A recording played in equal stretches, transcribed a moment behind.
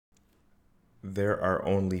There are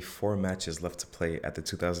only four matches left to play at the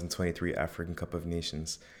 2023 African Cup of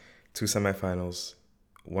Nations: two semifinals,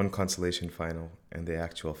 one consolation final, and the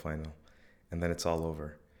actual final. And then it's all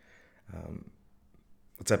over. Um,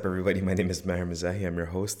 what's up, everybody? My name is Maher Mazahi. I'm your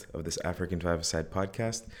host of this African Five-A-Side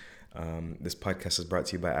podcast. This podcast is brought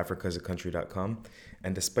to you by africasacountry.com.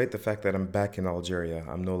 And despite the fact that I'm back in Algeria,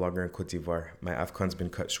 I'm no longer in Cote d'Ivoire. My Afcon's been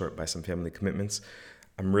cut short by some family commitments.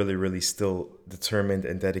 I'm really still determined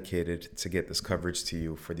and dedicated to get this coverage to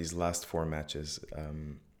you for these last four matches.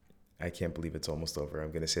 I can't believe it's almost over. I'm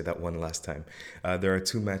going to say that one last time. There are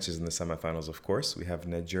two matches in the semifinals, of course. We have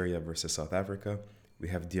Nigeria versus South Africa. We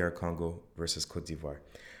have DR Congo versus Cote d'Ivoire.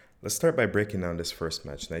 Let's start by breaking down this first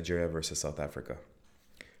match, Nigeria versus South Africa.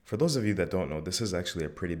 For those of you that don't know, this is actually a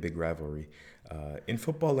pretty big rivalry in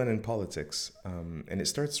football and in politics. And it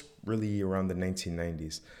starts really around the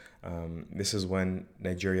 1990s. This is when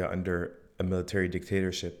Nigeria, under a military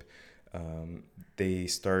dictatorship, they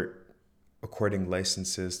start according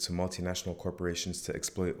licenses to multinational corporations to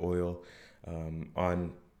exploit oil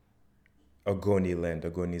on Ogoni land.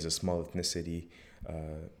 Ogoni is a small ethnicity,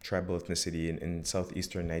 tribal ethnicity in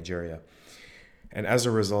southeastern Nigeria. And as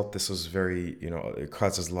a result, this was very, it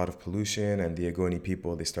causes a lot of pollution, and the Ogoni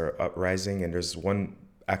people, they start uprising. And there's one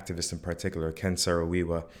activist in particular, Ken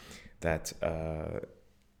Saro-Wiwa, that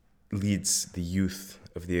leads the youth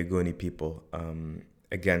of the Ogoni people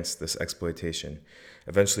against this exploitation.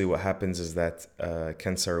 Eventually, what happens is that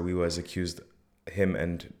Ken Saro-Wiwa is accused, him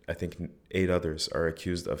and I think 8 others are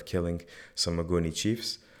accused of killing some Ogoni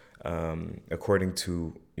chiefs. According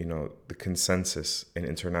to, the consensus in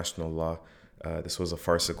international law, this was a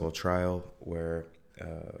farcical trial where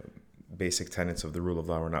basic tenets of the rule of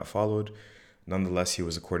law were not followed. Nonetheless, he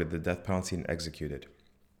was accorded the death penalty and executed.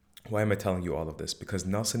 Why am I telling you all of this? Because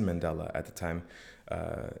Nelson Mandela, at the time,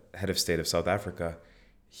 head of state of South Africa,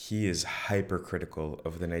 he is hypercritical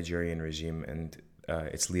of the Nigerian regime and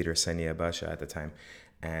its leader, Sani Abacha, at the time.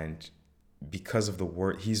 And because of the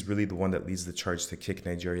war, he's really the one that leads the charge to kick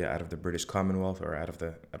Nigeria out of the British Commonwealth, or out of the,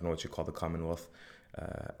 I don't know what you call the Commonwealth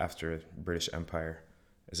after British Empire.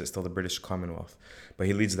 Is it still the British Commonwealth? But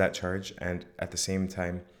he leads that charge. And at the same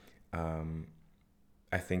time,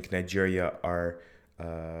 I think Nigeria are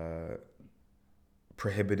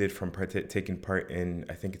prohibited from taking part in,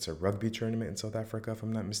 I think it's a rugby tournament in South Africa, if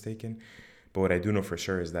I'm not mistaken. But what I do know for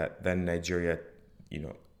sure is that then Nigeria,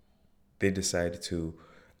 they decide to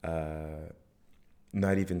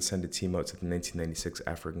not even send a team out to the 1996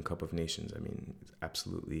 African Cup of Nations. I mean, it's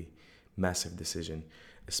absolutely massive decision,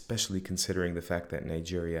 especially considering the fact that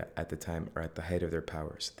Nigeria at the time are at the height of their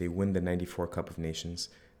powers. They win the 94 Cup of Nations.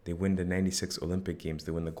 They win the 96 Olympic Games.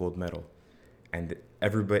 They win the gold medal. And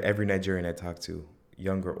every Nigerian I talk to,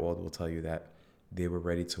 young or old, will tell you that they were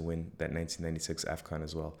ready to win that 1996 Afcon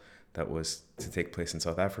as well. That was to take place in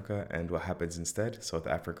South Africa. And what happens instead? South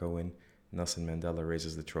Africa win. Nelson Mandela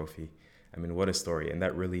raises the trophy. I mean, what a story. And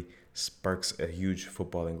that really sparks a huge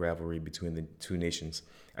footballing rivalry between the two nations.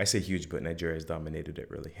 I say huge, but Nigeria has dominated it,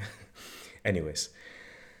 really. Anyways,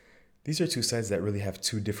 these are two sides that really have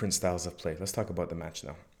two different styles of play. Let's talk about the match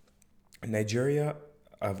now. Nigeria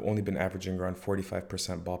have only been averaging around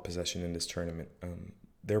 45% ball possession in this tournament.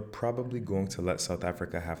 They're probably going to let South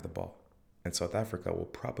Africa have the ball. And South Africa will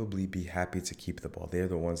probably be happy to keep the ball. They're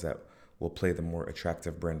the ones that will play the more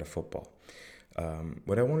attractive brand of football.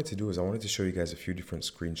 What I wanted to do is I wanted to show you guys a few different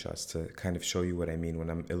screenshots to kind of show you what I mean when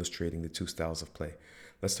I'm illustrating the two styles of play.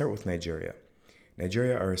 Let's start with Nigeria.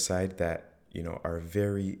 Nigeria are a side that, are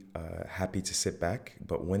very happy to sit back,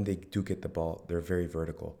 but when they do get the ball, they're very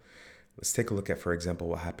vertical. Let's take a look at, for example,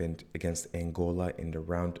 what happened against Angola in the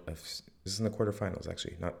round of, this is in the quarterfinals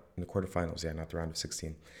actually, not in the quarterfinals, not the round of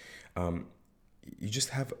 16. You just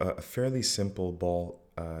have a fairly simple ball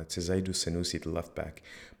to Zaidu Sanusi, the left back,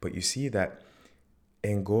 but you see that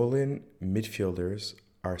Angolan midfielders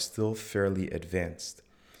are still fairly advanced.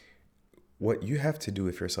 What you have to do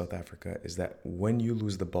if you're South Africa is that when you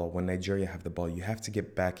lose the ball, when Nigeria have the ball, you have to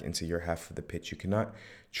get back into your half of the pitch. You cannot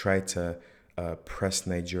try to press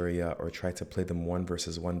Nigeria or try to play them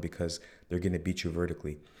 1-versus-1 because they're going to beat you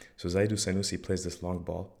vertically. So Zaidu Sanusi plays this long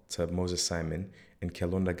ball to Moses Simon, and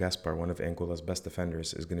Kelonda Gaspar, one of Angola's best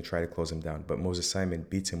defenders, is going to try to close him down. But Moses Simon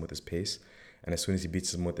beats him with his pace, and as soon as he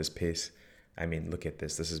beats him with his pace, I mean, look at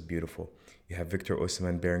this. This is beautiful. You have Victor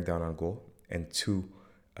Osimhen bearing down on goal, and two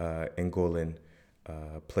Angolan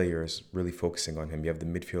players really focusing on him. You have the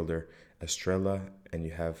midfielder Estrella, and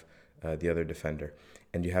you have the other defender.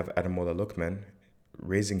 And you have Ademola Lookman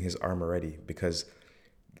raising his arm already, because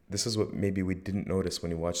this is what maybe we didn't notice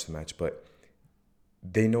when we watched the match, but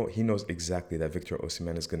he knows exactly that Victor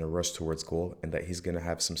Osimhen is going to rush towards goal and that he's going to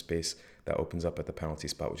have some space that opens up at the penalty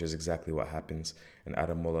spot, which is exactly what happens. And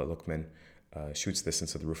Ademola Lookman shoots this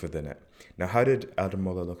into the roof of the net. Now, how did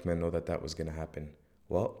Ademola Lookman know that that was going to happen?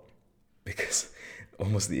 Well, because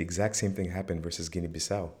almost the exact same thing happened versus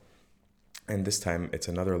Guinea-Bissau. And this time it's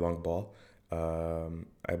another long ball.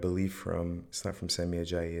 I believe it's not from Sami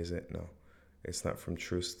Ajayi, is it? No, it's not from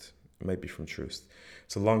Troost. It might be from Troost.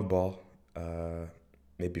 It's a long ball,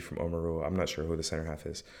 maybe from Omaru. I'm not sure who the center half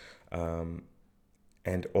is.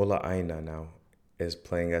 And Ola Aina now is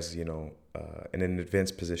playing as, in an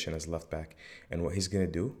advanced position as left back. And what he's going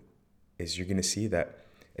to do is you're going to see that,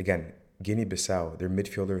 again, Guinea-Bissau, their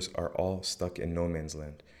midfielders are all stuck in no man's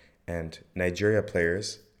land. And Nigeria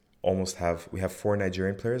players we have 4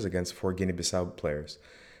 Nigerian players against 4 Guinea-Bissau players.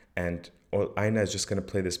 And Aina is just going to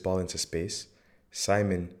play this ball into space.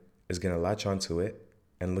 Simon is going to latch onto it.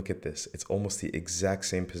 And look at this. It's almost the exact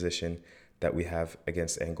same position that we have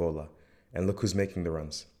against Angola. And look who's making the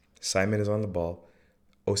runs. Simon is on the ball.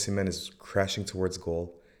 Osimhen is crashing towards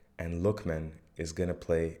goal. And Lookman is going to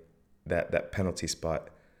play that penalty spot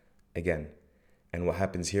again. And what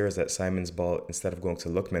happens here is that Simon's ball, instead of going to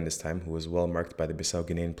Lookman this time, who was well marked by the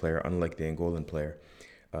Bissau-Guinean player, unlike the Angolan player,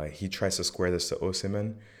 he tries to square this to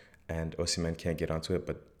Osimhen, and Osimhen can't get onto it,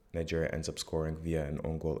 but Nigeria ends up scoring via an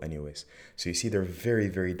own goal anyways. So you see they're very,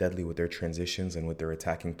 very deadly with their transitions and with their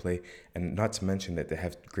attacking play, and not to mention that they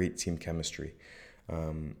have great team chemistry.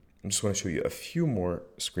 I just want to show you a few more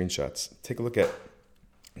screenshots. Take a look at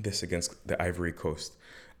this against the Ivory Coast.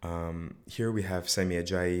 Here we have Sami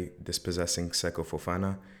Ajayi dispossessing Seko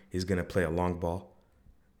Fofana. He's going to play a long ball.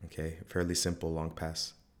 Okay, fairly simple long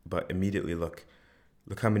pass. But immediately look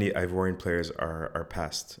how many Ivorian players are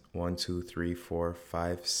passed. 1, 2, 3, 4,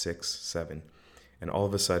 5, 6, 7. And all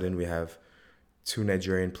of a sudden we have 2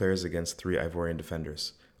 Nigerian players against 3 Ivorian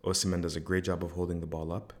defenders. Osimhen does a great job of holding the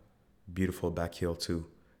ball up. Beautiful back heel to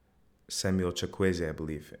Samuel Chukwueze, I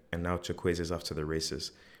believe. And now Chukwueze is off to the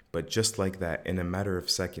races. But just like that, in a matter of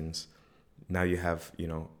seconds, now you have,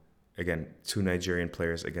 again, 2 Nigerian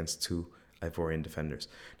players against 2 Ivorian defenders.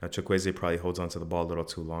 Now, Chukwueze probably holds onto the ball a little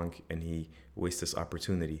too long, and he wastes this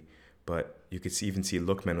opportunity. But you could even see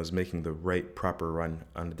Lookman was making the right, proper run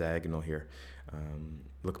on the diagonal here.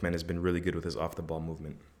 Lookman has been really good with his off-the-ball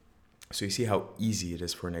movement. So you see how easy it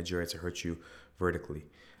is for Nigeria to hurt you vertically.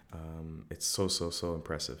 It's so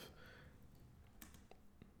impressive.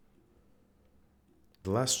 The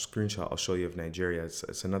last screenshot I'll show you of Nigeria,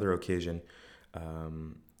 it's another occasion,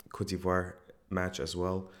 Cote d'Ivoire match as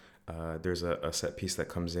well. There's a set piece that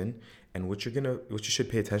comes in, and what you should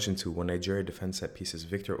pay attention to when Nigeria defends set pieces,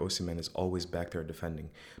 Victor Osimhen is always back there defending.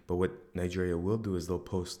 But what Nigeria will do is they'll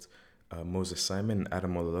post Moses Simon and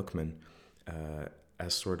Ademola Lookman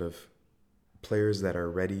as sort of players that are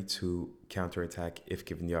ready to counterattack if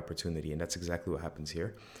given the opportunity, and that's exactly what happens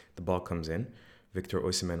here. The ball comes in, Victor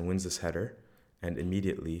Osimhen wins this header. And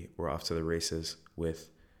immediately, we're off to the races with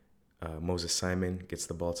Moses Simon gets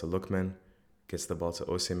the ball to Lookman, gets the ball to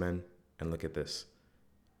Osimhen, and look at this.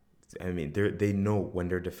 I mean, they know when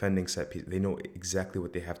they're defending set piece, they know exactly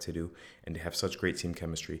what they have to do, and they have such great team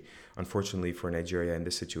chemistry. Unfortunately for Nigeria in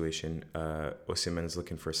this situation, Osimhen is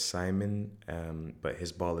looking for Simon, but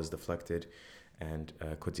his ball is deflected, and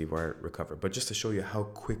Cote d'Ivoire recover. But just to show you how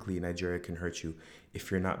quickly Nigeria can hurt you if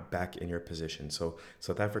you're not back in your position. So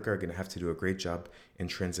South Africa are going to have to do a great job in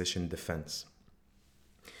transition defense.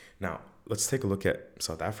 Now, let's take a look at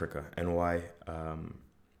South Africa and why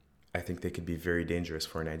I think they could be very dangerous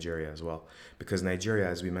for Nigeria as well. Because Nigeria,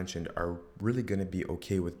 as we mentioned, are really going to be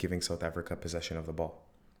okay with giving South Africa possession of the ball.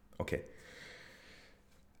 Okay.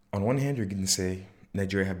 On one hand, you're going to say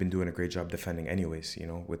Nigeria have been doing a great job defending anyways,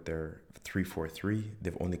 with their 3-4-3.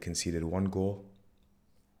 They've only conceded 1 goal.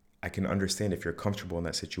 I can understand if you're comfortable in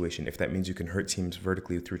that situation. If that means you can hurt teams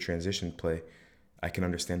vertically through transition play, I can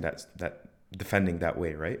understand that defending that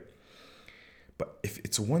way, right? But if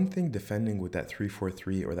it's one thing defending with that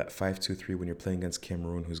 3-4-3 or that 5-2-3 when you're playing against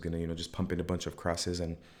Cameroon, who's going to, just pump in a bunch of crosses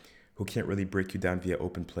and who can't really break you down via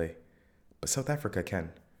open play. But South Africa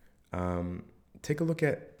can. Take a look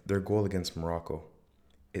at their goal against Morocco.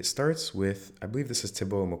 It starts with, I believe this is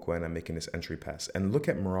Thibaut Mokoena making this entry pass. And look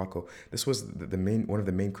at Morocco. This was one of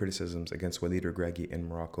the main criticisms against Walid Regragui in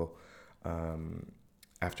Morocco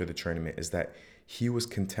after the tournament, is that he was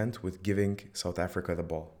content with giving South Africa the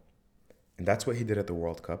ball. And that's what he did at the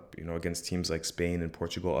World Cup, against teams like Spain and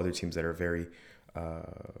Portugal, other teams that are very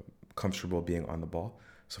comfortable being on the ball.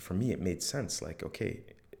 So for me, it made sense. Like, okay,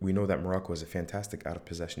 we know that Morocco is a fantastic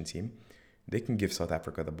out-of-possession team. They can give South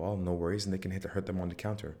Africa the ball, no worries, and they can hurt them on the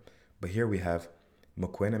counter. But here we have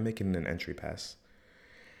Mokoena making an entry pass.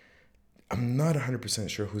 I'm not 100%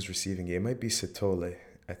 sure who's receiving it. It might be Sitole.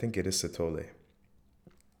 I think it is Sitole.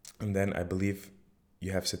 And then I believe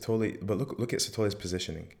you have Sitole, but look at Sitole's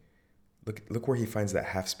positioning. Look where he finds that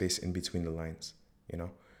half space in between the lines. You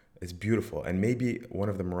know, it's beautiful. And maybe one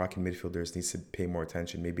of the Moroccan midfielders needs to pay more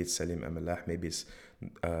attention. Maybe it's Salim Amalah, maybe it's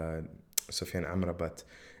Sofiane Amrabat,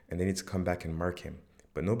 and they need to come back and mark him.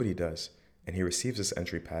 But nobody does. And he receives this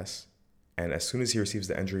entry pass. And as soon as he receives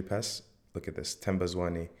the entry pass, look at this. Temba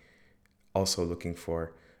Zwane also looking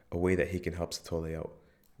for a way that he can help Sitole out.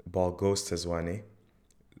 Ball goes to Zwane.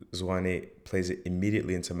 Zwane plays it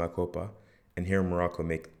immediately into Makopa. And here Morocco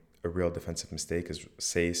make a real defensive mistake as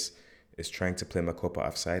Seis is trying to play Makopa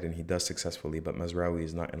offside, and he does successfully, but Mazraoui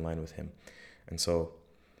is not in line with him. And so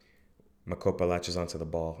Makopa latches onto the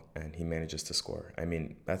ball and he manages to score. I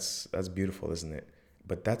mean, that's beautiful, isn't it?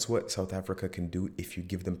 But that's what South Africa can do if you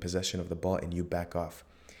give them possession of the ball and you back off.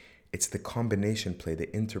 It's the combination play,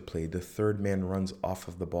 the interplay, the third man runs off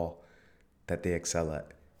of the ball that they excel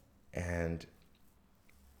at. And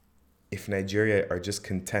if Nigeria are just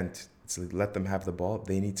content to let them have the ball,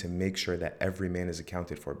 they need to make sure that every man is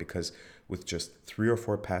accounted for, because with just 3 or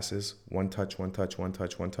 4 passes, one touch,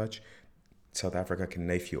 South Africa can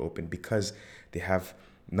knife you open, because they have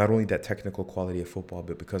not only that technical quality of football,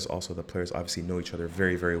 but because also the players obviously know each other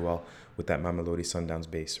very, very well with that Mamelodi Sundowns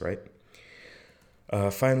base, right?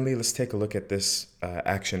 Finally, let's take a look at this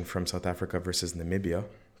action from South Africa versus Namibia.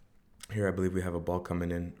 Here, I believe we have a ball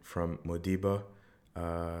coming in from Modiba,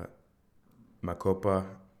 Makopa,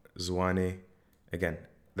 Zwane. Again,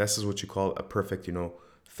 this is what you call a perfect,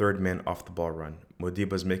 third man off the ball run.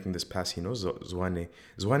 Modiba's making this pass. He knows Zwane.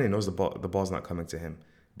 Zwane knows the ball's not coming to him,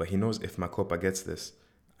 but he knows if Makopa gets this,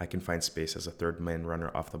 I can find space as a third man runner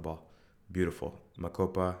off the ball. Beautiful.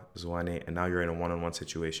 Makopa, Zwane, and now you're in a one-on-one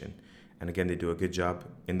situation. And again, they do a good job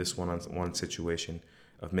in this one-on-one situation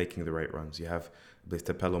of making the right runs. You have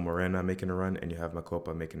Tapelo Morena making a run, and you have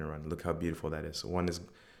Makopa making a run. Look how beautiful that is. One is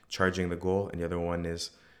charging the goal, and the other one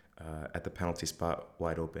is at the penalty spot,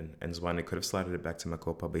 wide open. And Zwane could have slided it back to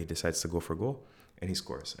Makopa, but he decides to go for goal, and he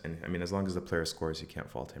scores. And I mean, as long as the player scores, you can't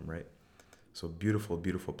fault him, right? So beautiful,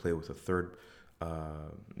 beautiful play with a third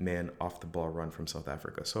man off the ball run from South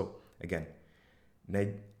Africa. So again,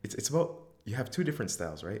 it's about, you have two different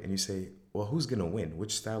styles, right? And you say, well, who's going to win?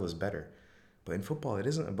 Which style is better? But in football, it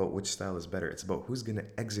isn't about which style is better. It's about who's going to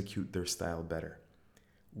execute their style better.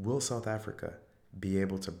 Will South Africa be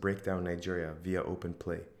able to break down Nigeria via open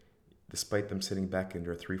play, despite them sitting back in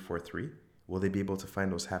their 3-4-3? Will they be able to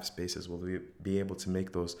find those half spaces? Will they be able to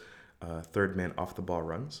make those third man off the ball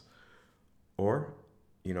runs? Or,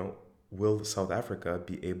 will South Africa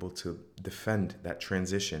be able to defend that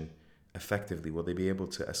transition effectively? Will they be able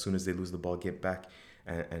to, as soon as they lose the ball, get back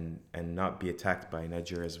and not be attacked by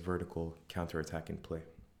Nigeria's vertical counterattacking play?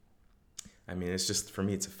 I mean, it's just, for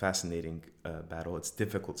me, it's a fascinating battle. It's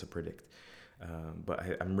difficult to predict.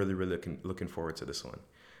 But I'm really, really looking forward to this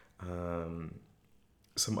one.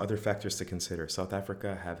 Some other factors to consider. South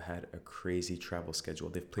Africa have had a crazy travel schedule.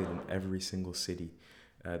 They've played in every single city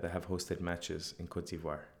that have hosted matches in Cote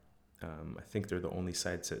d'Ivoire. I think they're the only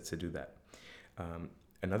side to do that.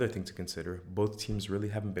 Another thing to consider, both teams really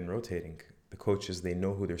haven't been rotating. The coaches, they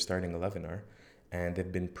know who their starting 11 are, and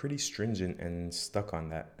they've been pretty stringent and stuck on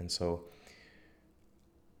that. And so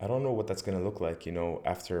I don't know what that's going to look like,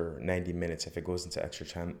 after 90 minutes, if it goes into extra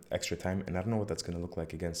time. And I don't know what that's going to look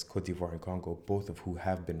like against Cote d'Ivoire and Congo, both of who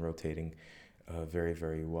have been rotating very,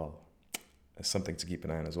 very well. That's something to keep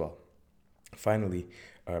an eye on as well. Finally,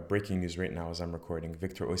 breaking news right now as I'm recording,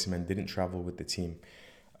 Victor Osimhen didn't travel with the team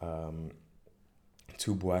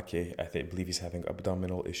to Bouake. I believe he's having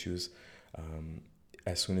abdominal issues.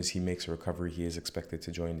 As soon as he makes a recovery, he is expected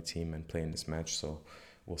to join the team and play in this match. So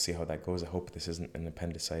we'll see how that goes. I hope this isn't an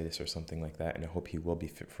appendicitis or something like that, and I hope he will be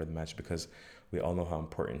fit for the match, because we all know how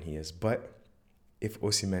important he is. But if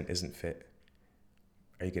Osimhen isn't fit,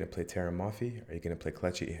 are you going to play Terra Mafi? Are you going to play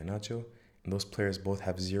Kelechi Iheanacho? And those players both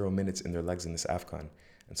have 0 minutes in their legs in this Afcon.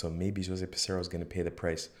 And so maybe Jose Peseiro is going to pay the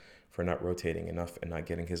price for not rotating enough and not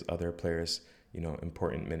getting his other players,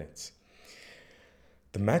 important minutes.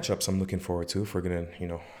 The matchups I'm looking forward to, if we're going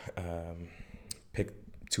to, pick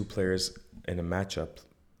two players in a matchup,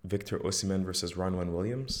 Victor Osimhen versus Ronwen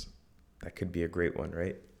Williams, that could be a great one,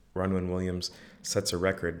 right? Ronwen Williams sets a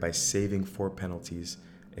record by saving 4 penalties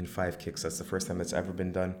in 5 kicks. That's the first time it's ever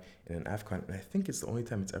been done in an Afcon, and I think it's the only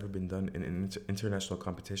time it's ever been done in an international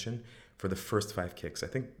competition for the first 5 kicks. I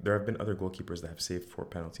think there have been other goalkeepers that have saved 4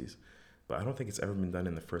 penalties, but I don't think it's ever been done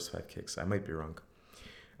in the first 5 kicks. I might be wrong.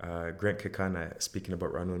 Grant Kakana, speaking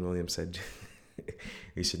about Ronwen Williams, said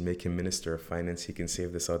we should make him Minister of Finance. He can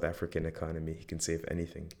save the South African economy. He can save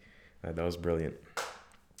anything. That was brilliant.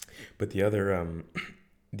 But the other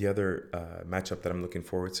matchup that I'm looking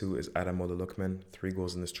forward to is Ademola Lookman. 3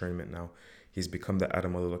 goals in this tournament now. He's become the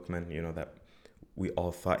Ademola Lookman, that we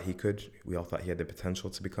all thought he could. We all thought he had the potential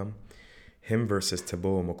to become. Him versus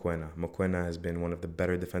Teboho Mokoena. Mokoena has been one of the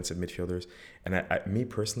better defensive midfielders, and me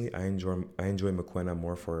personally, I enjoy Mokoena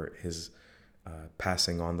more for his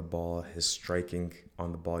passing on the ball, his striking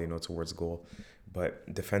on the ball, towards goal.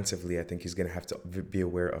 But defensively, I think he's going to have to be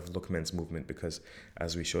aware of Lookman's movement because,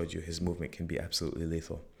 as we showed you, his movement can be absolutely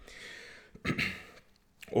lethal.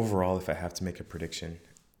 Overall, if I have to make a prediction,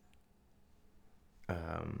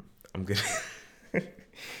 I'm going to.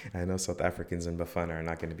 I know South Africans and Bafana are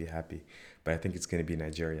not going to be happy, but I think it's going to be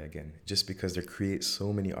Nigeria again, just because they create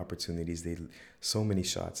so many opportunities, so many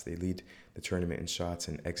shots. They lead the tournament in shots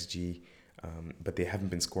and XG, but they haven't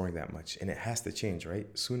been scoring that much, and it has to change, right?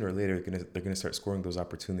 Sooner or later, they're gonna start scoring those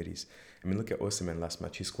opportunities. I mean, look at Osimhen last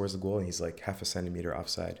match. He scores a goal and he's like half a centimeter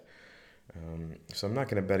offside. So I'm not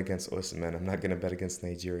gonna bet against Osimhen. I'm not gonna bet against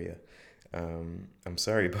Nigeria. I'm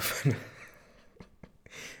sorry, but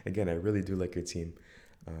again, I really do like your team.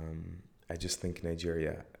 I just think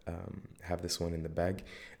Nigeria have this one in the bag.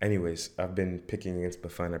 Anyways, I've been picking against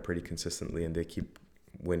Bafana pretty consistently, and they keep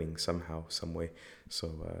winning somehow, some way. So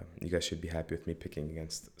you guys should be happy with me picking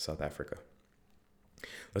against South Africa.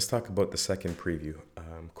 Let's talk about the second preview.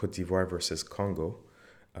 Cote d'Ivoire versus Congo.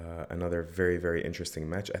 Another very, very interesting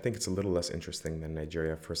match. I think it's a little less interesting than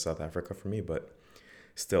Nigeria for South Africa for me, but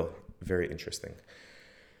still very interesting.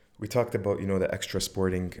 We talked about, the extra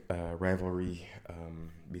sporting rivalry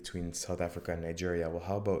between South Africa and Nigeria. Well,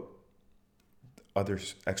 how about other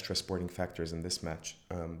extra sporting factors in this match?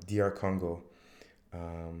 DR Congo,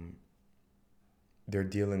 they're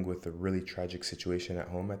dealing with a really tragic situation at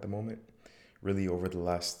home at the moment. Really over the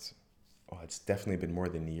last, it's definitely been more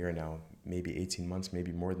than a year now, maybe 18 months,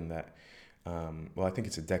 maybe more than that. Well, I think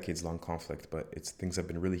it's a decades-long conflict, but things have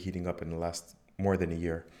been really heating up in the last more than a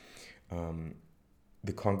year.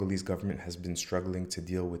 The Congolese government has been struggling to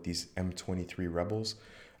deal with these M23 rebels,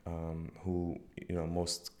 who,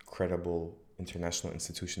 most credible international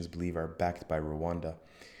institutions believe are backed by Rwanda.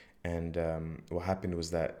 And what happened was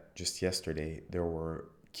that just yesterday there were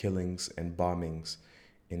killings and bombings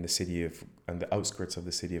in on the outskirts of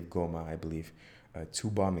the city of Goma, I believe. 2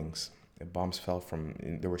 bombings. Bombs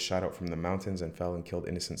they were shot out from the mountains and fell and killed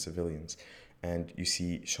innocent civilians. And you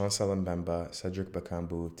see Chancellor Mbemba, Cedric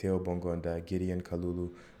Bakambu, Theo Bongonda, Gideon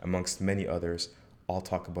Kalulu, amongst many others, all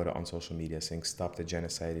talk about it on social media, saying stop the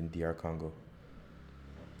genocide in DR Congo.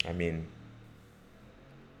 I mean,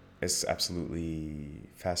 it's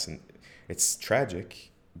absolutely fascinating. It's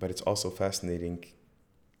tragic, but it's also fascinating.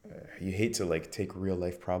 You hate to take real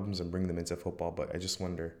life problems and bring them into football, but I just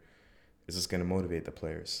wonder, is this going to motivate the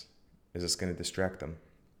players? Is this going to distract them?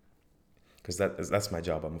 Because that's my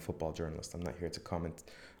job. I'm a football journalist. I'm not here to comment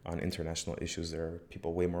on international issues. There are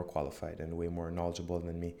people way more qualified and way more knowledgeable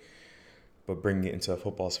than me. But bringing it into a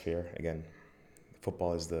football sphere, again,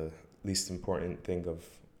 football is the least important thing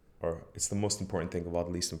or it's the most important thing of all the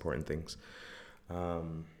least important things.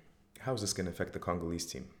 How is this going to affect the Congolese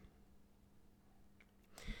team?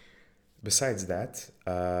 Besides that,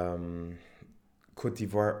 Cote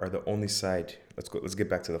d'Ivoire are the only side. Let's get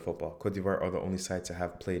back to the football. Cote d'Ivoire are the only side to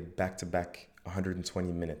have played back-to-back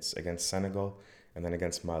 120 minutes against Senegal and then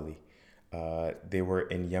against Mali. They were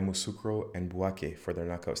in Yamoussoukro and Bouaké for their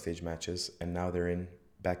knockout stage matches, and now they're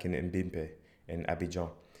back in Mbimpe in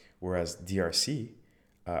Abidjan. Whereas DRC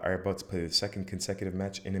are about to play the second consecutive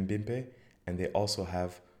match in Mbimpe, and they also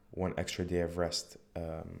have one extra day of rest,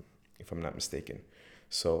 if I'm not mistaken.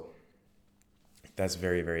 So that's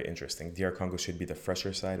very, very interesting. DR Congo should be the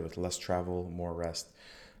fresher side with less travel, more rest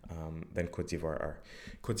than Cote d'Ivoire are.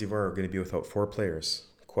 Cote d'Ivoire are going to be without 4 players: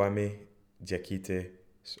 Kwame, Diakite,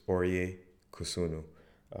 Aurier, Kusunu,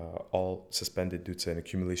 all suspended due to an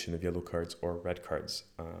accumulation of yellow cards or red cards.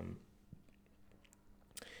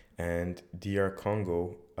 And DR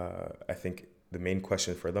Congo, I think the main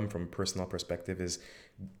question for them from a personal perspective is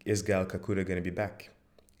Gael Kakuta going to be back?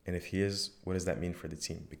 And if he is, what does that mean for the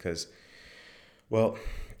team? Because, well,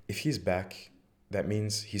 if he's back, that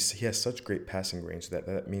means he has such great passing range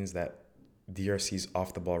that means that DRC's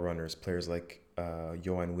off-the-ball runners, players like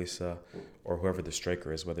Yohan Wissa or whoever the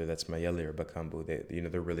striker is, whether that's Mayele or Bakambu,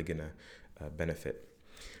 they're really going to benefit.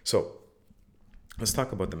 So let's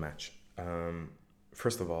talk about the match.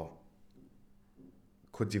 First of all,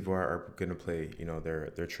 Cote d'Ivoire are going to play,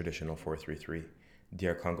 their traditional 4-3-3.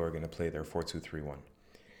 DR Congo are going to play their 4-2-3-1.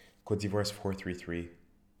 Cote d'Ivoire's 4-3-3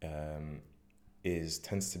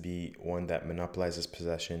 tends to be one that monopolizes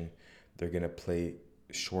possession. They're going to play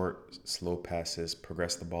short, slow passes,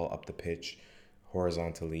 progress the ball up the pitch,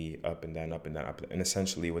 horizontally, up and down, up and down, up. And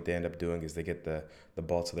essentially, what they end up doing is they get the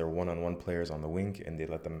ball to their one-on-one players on the wing, and they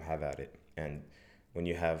let them have at it. And when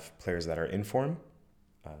you have players that are in form,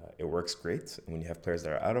 it works great. And when you have players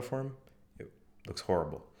that are out of form, it looks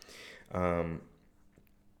horrible. Um,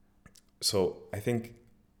 so I think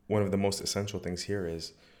one of the most essential things here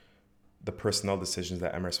is the personnel decisions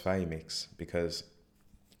that Emers Faye makes, because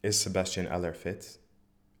is Sebastian Aller fit?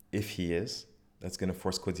 If he is, that's going to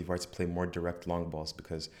force Cote d'Ivoire to play more direct long balls,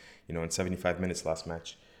 because in 75 minutes last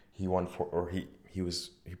match he won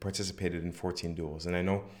he participated in 14 duels, and I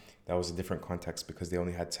know that was a different context because they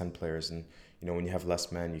only had 10 players, and when you have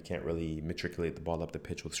less men you can't really matriculate the ball up the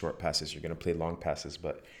pitch with short passes. You're going to play long passes,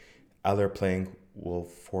 but Aller playing will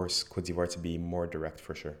force Cote d'Ivoire to be more direct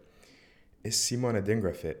for sure. Is Simon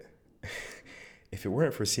Adingra fit? If it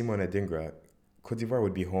weren't for Simon Adingra, Cote d'Ivoire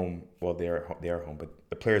would be home. Well, they are home, but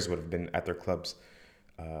the players would have been at their clubs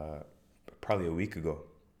probably a week ago.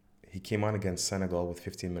 He came on against Senegal with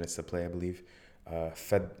 15 minutes to play, I believe.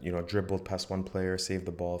 Dribbled past one player, saved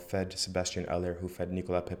the ball, fed Sebastian Aller, who fed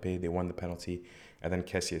Nicolas Pepe. They won the penalty, and then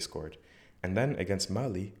Kessié scored. And then against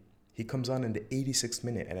Mali, he comes on in the 86th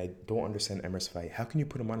minute, and I don't understand Emers Faye. How can you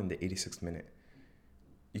put him on in the 86th minute?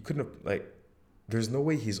 You couldn't have, there's no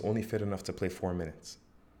way he's only fit enough to play 4 minutes.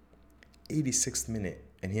 86th minute,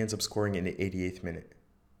 and he ends up scoring in the 88th minute.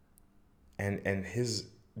 And his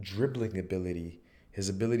dribbling ability, his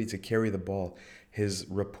ability to carry the ball, his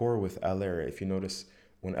rapport with Aller. If you notice,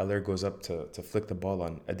 when Aller goes up to flick the ball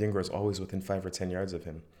on, Adingra is always within 5 or 10 yards of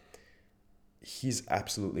him. He's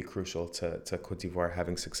absolutely crucial to Cote d'Ivoire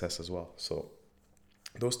having success as well. So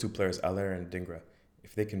those two players, Aller and Adingra,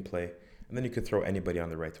 if they can play, and then you could throw anybody on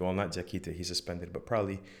the right. Well, not Diakite, he's suspended, but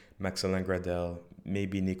probably Maxilin Gradel,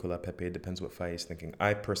 maybe Nicolas Pepe, depends what Faye is thinking.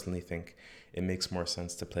 I personally think it makes more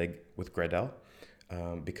sense to play with Gradel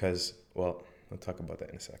because, well, we'll talk about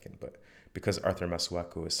that in a second, but because Arthur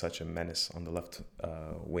Masuaku is such a menace on the left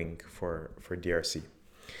wing for DRC.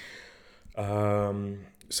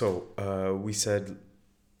 We said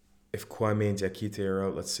if Kwame and Diakite are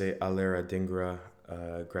out, let's say Aller, Adingra,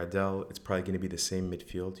 Gradel, it's probably going to be the same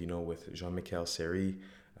midfield, with Jean-Michel Seri,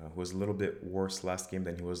 who was a little bit worse last game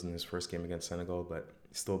than he was in his first game against Senegal, but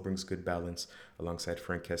still brings good balance alongside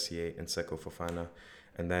Franck Kessié and Seko Fofana.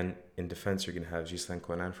 And then in defense, you're going to have Ghislain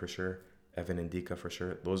Konan for sure, Evan Ndika for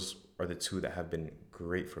sure. Those are the two that have been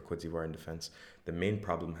great for Cote d'Ivoire in defense. The main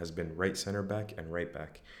problem has been right center back and right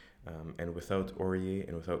back. And without Aurier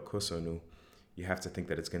and without Kosunu, you have to think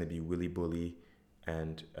that it's going to be Willy Bully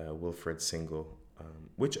and Wilfred Single,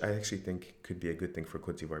 which I actually think could be a good thing for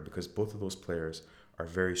Cote d'Ivoire because both of those players are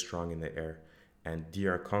very strong in the air. And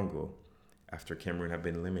DR Congo, after Cameroon have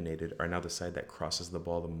been eliminated, are now the side that crosses the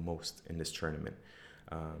ball the most in this tournament.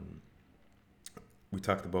 We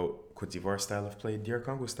talked about Cote d'Ivoire's style of play. DR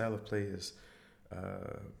Congo's style of play is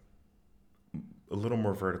a little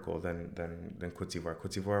more vertical than Cote d'Ivoire.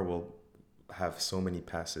 Cote d'Ivoire will have so many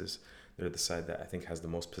passes. They're the side that I think has the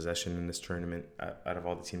most possession in this tournament out of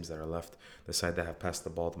all the teams that are left. The side that have passed the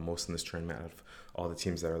ball the most in this tournament out of all the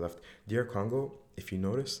teams that are left. DR Congo, if you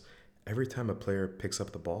notice, every time a player picks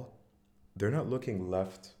up the ball, they're not looking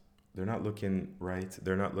left. They're not looking right.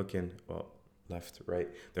 They're not looking, left, right.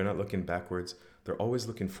 They're not looking backwards. They're always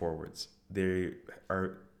looking forwards. They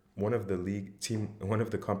are one of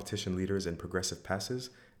the competition leaders in progressive passes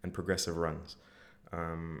and progressive runs.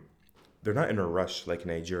 They're not in a rush like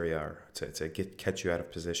Nigeria are to catch you out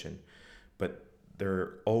of position, but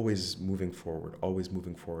they're always moving forward, always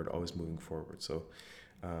moving forward, always moving forward. So,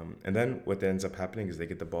 and then what ends up happening is they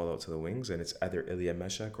get the ball out to the wings, and it's either Ilya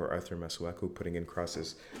Meshak or Arthur Masuaku putting in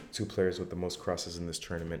crosses, two players with the most crosses in this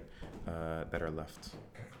tournament that are left.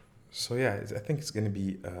 So yeah, I think it's going to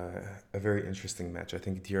be a very interesting match. I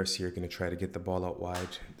think DRC are going to try to get the ball out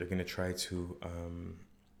wide. They're going to try to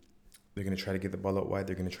get the ball out wide.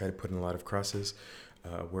 They're going to try to put in a lot of crosses,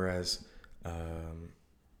 whereas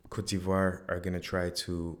Cote d'Ivoire are going to try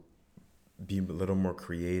to be a little more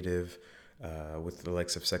creative with the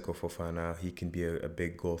likes of Seko Fofana. He can be a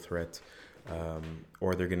big goal threat,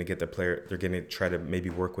 or they're going to get the player. They're going to try to maybe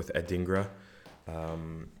work with Adingra.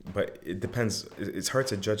 But it depends. It's hard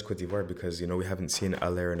to judge Cote d'Ivoire because we haven't seen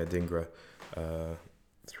Aller and Adingra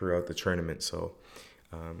throughout the tournament, so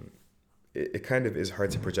it kind of is hard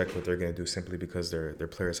to project what they're going to do simply because their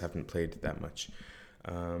players haven't played that much.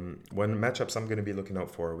 One matchups I'm going to be looking out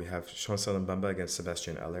for, we have Chancel Mbemba against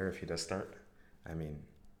Sebastian Aller if he does start. I mean,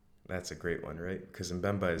 that's a great one, right? Because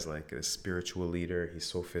Mbemba is like a spiritual leader. He's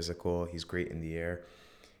so physical. He's great in the air,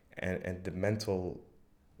 and the mental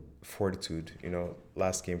fortitude.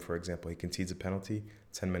 Last game, for example, he concedes a penalty.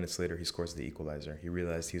 10 minutes later, he scores the equalizer. He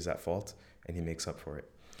realized he was at fault, and he makes up for it.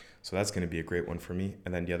 So that's going to be a great one for me.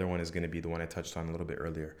 And then the other one is going to be the one I touched on a little bit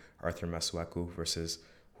earlier, Arthur Masuaku versus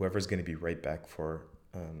whoever's going to be right back for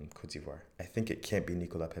Cote d'Ivoire. I think it can't be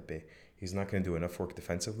Nicolas Pepe. He's not going to do enough work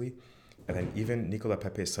defensively. And then even Nicolas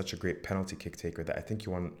Pepe is such a great penalty kick taker that I think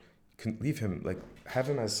can leave him, have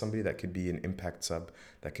him as somebody that could be an impact sub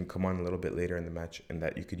that can come on a little bit later in the match and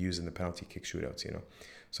that you could use in the penalty kick shootouts.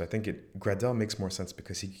 So I think Gradel makes more sense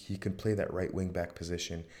because he can play that right wing back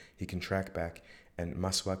position. He can track back. And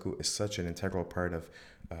Masuaku is such an integral part of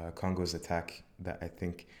Congo's attack that I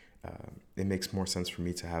think it makes more sense for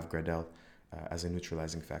me to have Gradel as a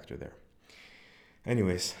neutralizing factor there.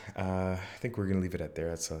 Anyways, I think we're going to leave it at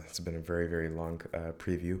there. It's been a very, very long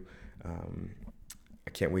preview. I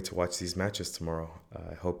can't wait to watch these matches tomorrow.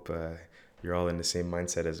 I hope you're all in the same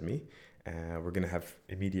mindset as me. We're going to have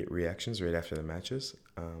immediate reactions right after the matches.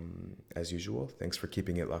 As usual, thanks for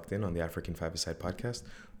keeping it locked in on the African Five-A-Side podcast.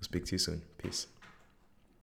 We'll speak to you soon. Peace.